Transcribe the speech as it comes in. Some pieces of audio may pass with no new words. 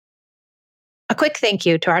quick thank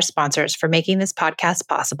you to our sponsors for making this podcast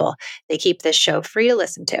possible. They keep this show free to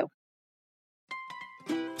listen to.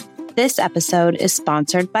 This episode is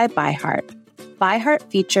sponsored by ByHeart. ByHeart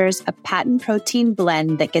features a patent protein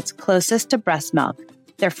blend that gets closest to breast milk.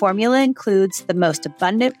 Their formula includes the most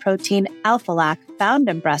abundant protein, alpha-lac, found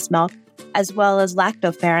in breast milk, as well as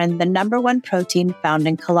lactoferrin, the #1 protein found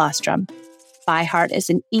in colostrum. ByHeart is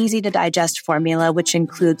an easy-to-digest formula which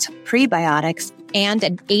includes prebiotics and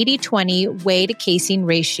an 80-20 whey to casein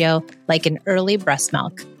ratio like in early breast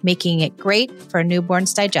milk, making it great for a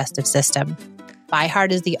newborn's digestive system.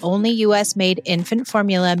 ByHeart is the only U.S.-made infant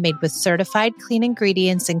formula made with certified clean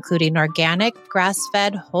ingredients, including organic,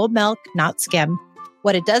 grass-fed, whole milk, not skim.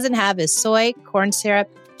 What it doesn't have is soy, corn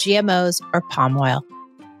syrup, GMOs, or palm oil.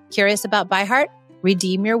 Curious about ByHeart?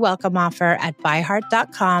 Redeem your welcome offer at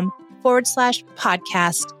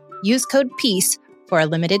byheart.com/podcast. Use code PEACE for a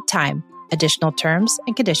limited time. Additional terms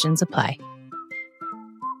and conditions apply.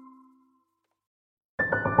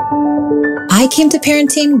 I came to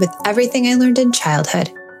parenting with everything I learned in childhood: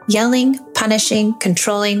 yelling, punishing,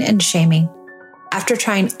 controlling, and shaming. After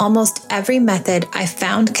trying almost every method, I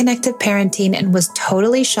found connected parenting and was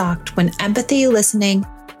totally shocked when empathy, listening,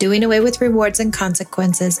 doing away with rewards and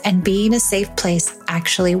consequences, and being a safe place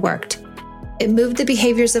actually worked. It moved the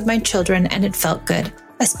behaviors of my children, and it felt good,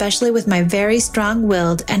 especially with my very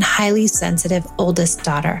strong-willed and highly sensitive oldest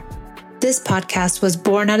daughter. This podcast was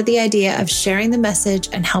born out of the idea of sharing the message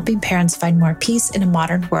and helping parents find more peace in a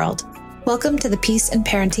modern world. Welcome to the Peace in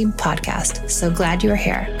Parenting podcast. So glad you're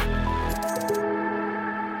here.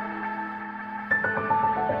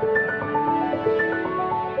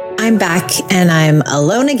 I'm back and I'm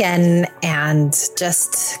alone again and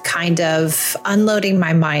just kind of unloading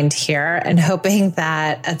my mind here and hoping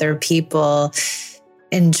that other people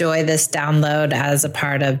enjoy this download as a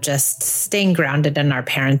part of just staying grounded in our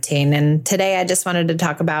parenting. And today I just wanted to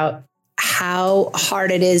talk about how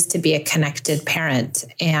hard it is to be a connected parent.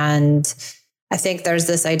 And I think there's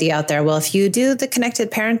this idea out there, well, if you do the connected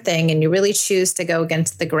parent thing and you really choose to go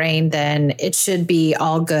against the grain, then it should be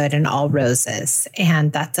all good and all roses.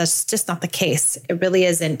 And that's just not the case. It really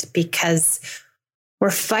isn't, because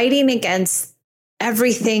we're fighting against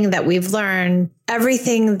everything that we've learned,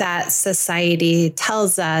 everything that society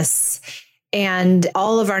tells us, and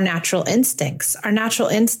all of our natural instincts. Our natural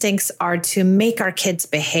instincts are to make our kids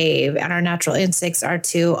behave, and our natural instincts are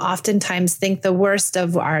to oftentimes think the worst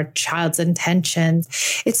of our child's intentions.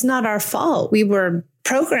 It's not our fault. We were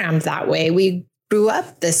programmed that way. We grew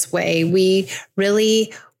up this way. We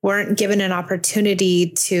really weren't given an opportunity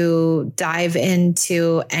to dive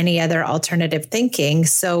into any other alternative thinking.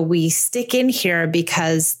 So we stick in here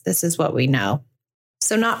because this is what we know.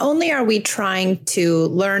 So not only are we trying to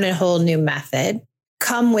learn a whole new method,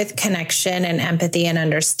 come with connection and empathy and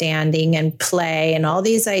understanding and play and all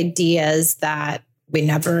these ideas that we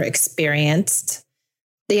never experienced,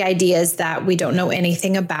 the ideas that we don't know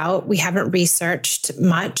anything about, we haven't researched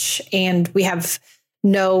much, and we have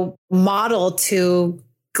no model to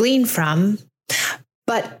glean from.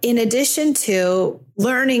 But in addition to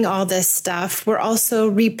learning all this stuff, we're also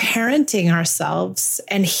reparenting ourselves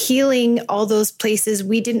and healing all those places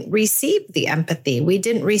we didn't receive the empathy, we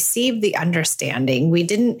didn't receive the understanding, we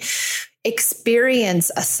didn't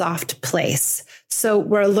experience a soft place. So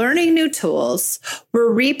we're learning new tools,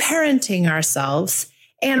 we're reparenting ourselves,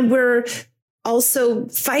 and we're also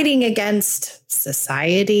fighting against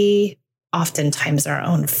society, oftentimes our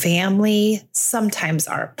own family, sometimes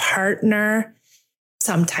our partner,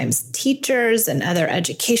 sometimes teachers and other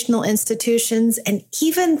educational institutions, and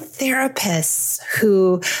even therapists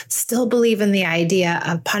who still believe in the idea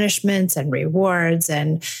of punishments and rewards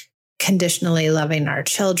and conditionally loving our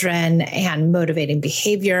children and motivating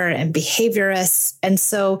behavior and behaviorists. And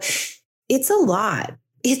so it's a lot.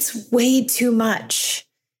 It's way too much.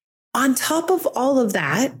 On top of all of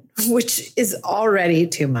that, which is already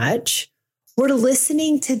too much, we're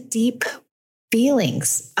listening to deep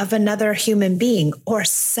feelings of another human being or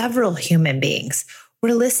several human beings.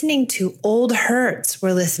 We're listening to old hurts.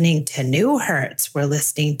 We're listening to new hurts. We're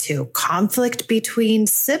listening to conflict between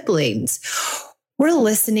siblings. We're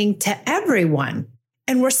listening to everyone.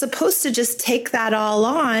 And we're supposed to just take that all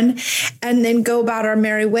on and then go about our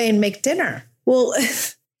merry way and make dinner. Well,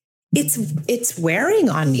 it's wearing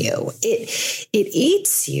on you. It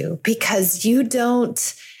eats you because you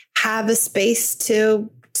don't have a space to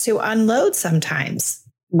unload sometimes.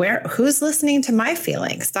 who's listening to my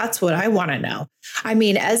feelings? That's what I want to know. I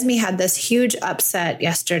mean, Esme had this huge upset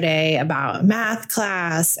yesterday about math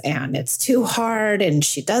class, and it's too hard, and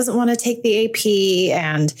she doesn't want to take the AP,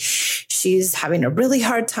 and she's having a really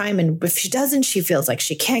hard time. And if she doesn't, she feels like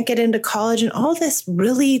she can't get into college, and all this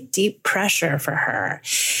really deep pressure for her.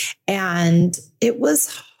 And it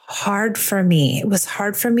was hard for me. It was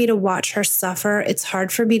hard for me to watch her suffer. It's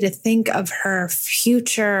hard for me to think of her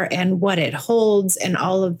future and what it holds and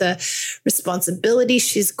all of the responsibility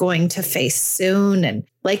she's going to face soon and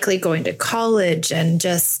likely going to college. And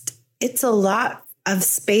just, it's a lot of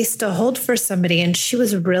space to hold for somebody. And she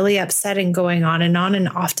was really upset and going on. And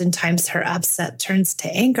oftentimes her upset turns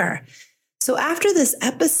to anger. So after this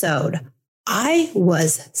episode, I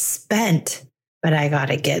was spent, but I got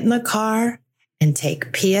to get in the car and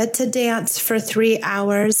take Pia to dance for 3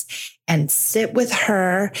 hours and sit with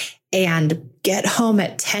her and get home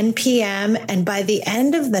at 10 p.m. And by the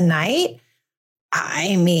end of the night,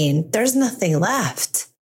 I mean, there's nothing left.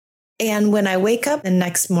 And when I wake up the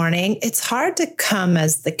next morning, it's hard to come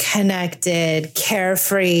as the connected,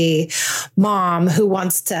 carefree mom who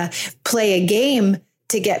wants to play a game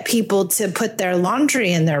to get people to put their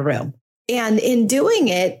laundry in their room. And in doing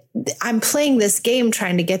it, I'm playing this game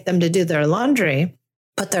trying to get them to do their laundry,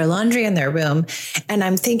 put their laundry in their room. And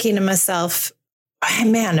I'm thinking to myself, hey,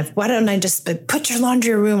 man, why don't I just put your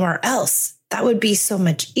laundry in your room or else? That would be so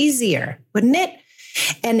much easier, wouldn't it?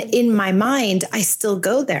 And in my mind, I still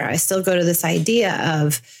go there. I still go to this idea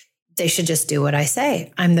of they should just do what I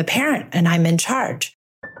say. I'm the parent and I'm in charge.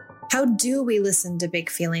 How do we listen to big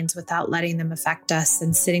feelings without letting them affect us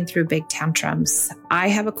and sitting through big tantrums? I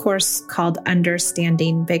have a course called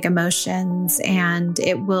Understanding Big Emotions, and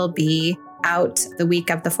it will be out the week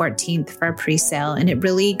of the 14th for a pre-sale. And it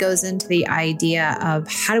really goes into the idea of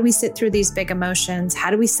how do we sit through these big emotions? How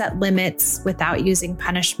do we set limits without using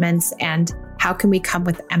punishments? And how can we come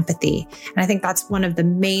with empathy? And I think that's one of the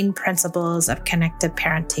main principles of connected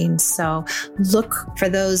parenting. So look for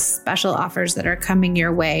those special offers that are coming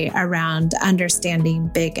your way around Understanding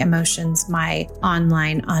Big Emotions, my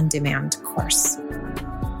online on-demand course.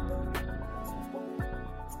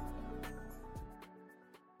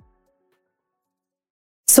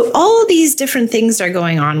 So all of these different things are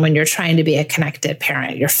going on when you're trying to be a connected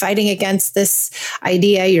parent. You're fighting against this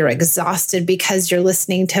idea. You're exhausted because you're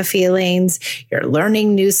listening to feelings. You're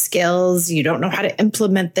learning new skills. You don't know how to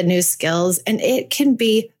implement the new skills. And it can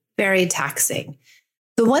be very taxing.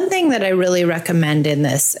 The one thing that I really recommend in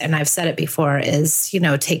this, and I've said it before, is,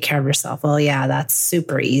 take care of yourself. Well, yeah, that's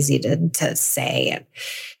super easy to say.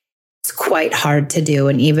 It's quite hard to do.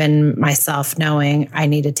 And even myself knowing I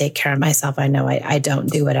need to take care of myself, I know I don't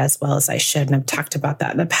do it as well as I should. And I've talked about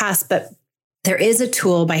that in the past, but there is a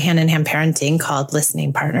tool by Hand in Hand Parenting called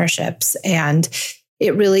Listening Partnerships. And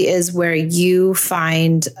it really is where you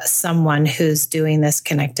find someone who's doing this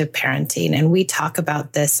connected parenting. And we talk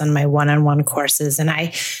about this on my one-on-one courses. And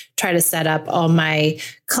I try to set up all my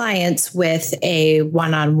clients with a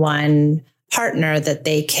one-on-one partner that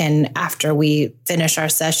they can, after we finish our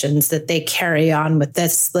sessions, that they carry on with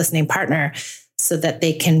this listening partner so that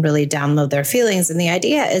they can really download their feelings. And the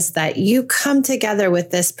idea is that you come together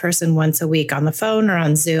with this person once a week on the phone or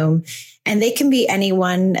on Zoom, and they can be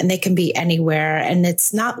anyone and they can be anywhere. And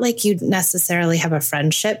it's not like you necessarily have a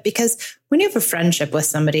friendship, because when you have a friendship with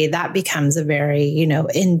somebody, that becomes a very,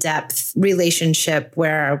 in-depth relationship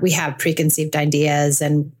where we have preconceived ideas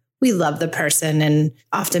and we love the person, and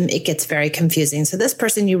often it gets very confusing. So this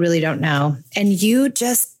person you really don't know, and you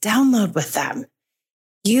just download with them.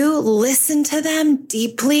 You listen to them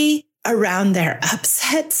deeply around their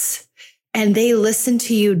upsets, and they listen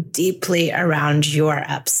to you deeply around your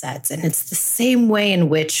upsets. And it's the same way in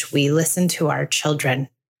which we listen to our children,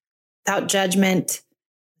 without judgment,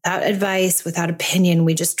 without advice, without opinion.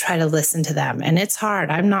 We just try to listen to them. And it's hard.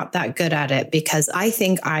 I'm not that good at it because I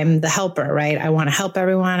think I'm the helper, right? I want to help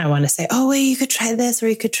everyone. I want to say, oh, wait, you could try this or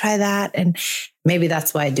you could try that. And maybe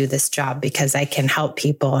that's why I do this job, because I can help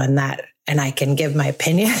people and I can give my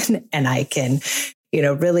opinion and I can,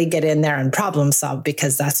 really get in there and problem solve,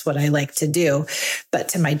 because that's what I like to do. But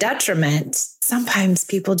to my detriment, sometimes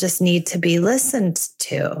people just need to be listened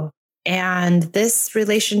to. And this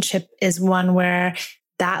relationship is one where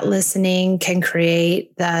that listening can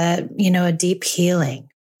create a deep healing.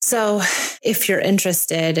 So if you're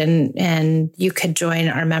interested and you could join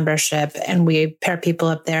our membership and we pair people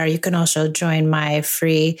up there, you can also join my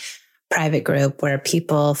free private group where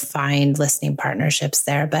people find listening partnerships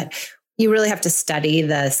there. But you really have to study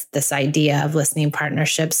this idea of listening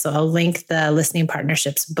partnerships. So I'll link the listening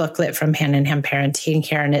partnerships booklet from Hand in Hand Parenting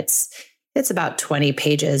here. And it's It's about 20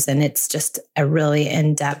 pages, and it's just a really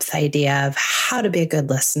in-depth idea of how to be a good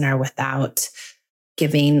listener without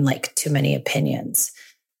giving like too many opinions.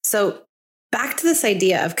 So back to this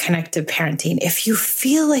idea of connected parenting. If you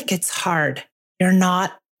feel like it's hard, you're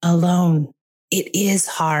not alone. It is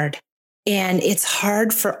hard. And it's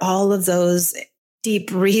hard for all of those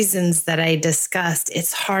deep reasons that I discussed.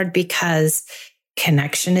 It's hard because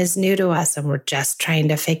connection is new to us and we're just trying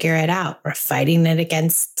to figure it out. We're fighting it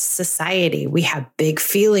against society. We have big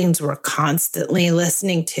feelings we're constantly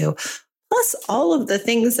listening to, plus all of the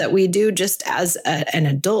things that we do just as an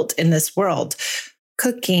adult in this world.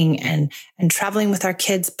 Cooking and traveling with our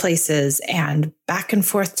kids places and back and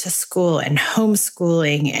forth to school and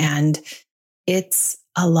homeschooling. And it's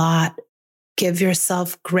a lot. Give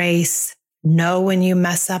yourself grace. Know when you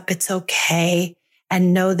mess up, it's okay.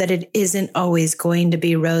 And know that it isn't always going to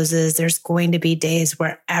be roses. There's going to be days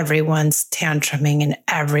where everyone's tantruming and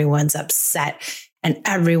everyone's upset and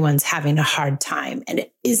everyone's having a hard time. And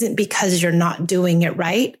it isn't because you're not doing it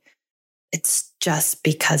right. It's just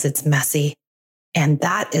because it's messy. And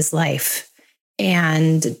that is life.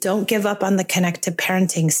 And don't give up on the connected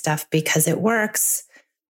parenting stuff because it works.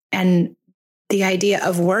 And the idea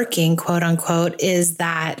of working, quote unquote, is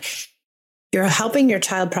that you're helping your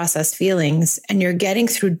child process feelings and you're getting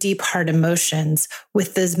through deep, hard emotions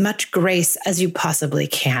with as much grace as you possibly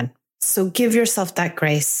can. So give yourself that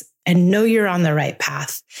grace and know you're on the right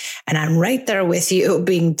path. And I'm right there with you,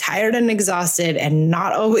 being tired and exhausted and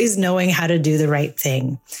not always knowing how to do the right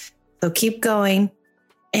thing. So keep going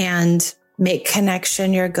and make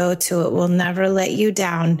connection your go-to. It will never let you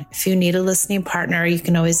down. If you need a listening partner, you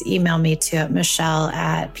can always email me to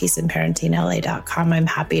michelle@peaceandparentingla.com. I'm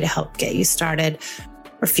happy to help get you started.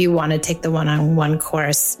 Or if you want to take the one-on-one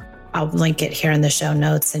course, I'll link it here in the show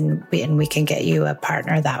notes and we can get you a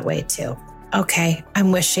partner that way too. Okay,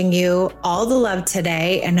 I'm wishing you all the love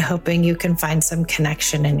today and hoping you can find some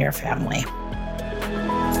connection in your family.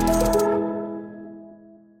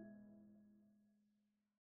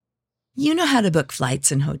 You know how to book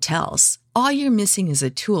flights and hotels. All you're missing is a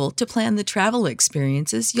tool to plan the travel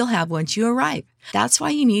experiences you'll have once you arrive. That's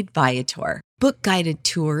why you need Viator. Book guided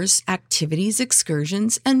tours, activities,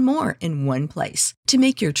 excursions, and more in one place to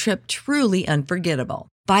make your trip truly unforgettable.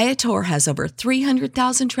 Viator has over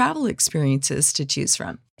 300,000 travel experiences to choose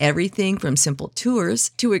from. Everything from simple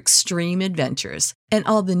tours to extreme adventures and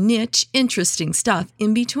all the niche, interesting stuff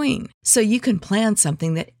in between. So you can plan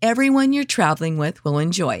something that everyone you're traveling with will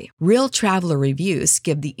enjoy. Real traveler reviews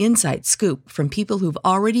give the inside scoop from people who've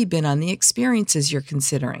already been on the experiences you're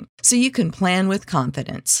considering. So you can plan with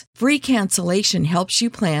confidence. Free cancellation helps you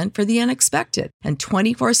plan for the unexpected. And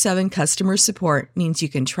 24/7 customer support means you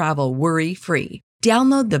can travel worry-free.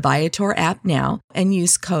 Download the Viator app now and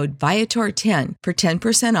use code Viator10 for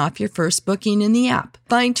 10% off your first booking in the app.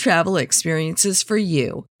 Find travel experiences for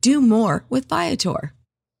you. Do more with Viator.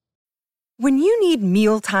 When you need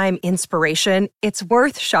mealtime inspiration, it's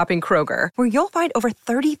worth shopping Kroger, where you'll find over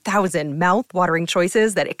 30,000 mouth-watering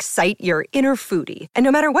choices that excite your inner foodie. And no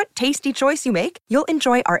matter what tasty choice you make, you'll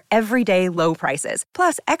enjoy our everyday low prices,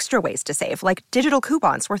 plus extra ways to save, like digital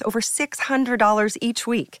coupons worth over $600 each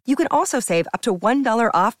week. You can also save up to $1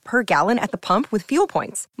 off per gallon at the pump with fuel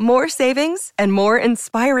points. More savings and more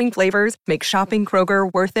inspiring flavors make shopping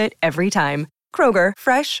Kroger worth it every time. Kroger,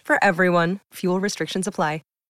 fresh for everyone. Fuel restrictions apply.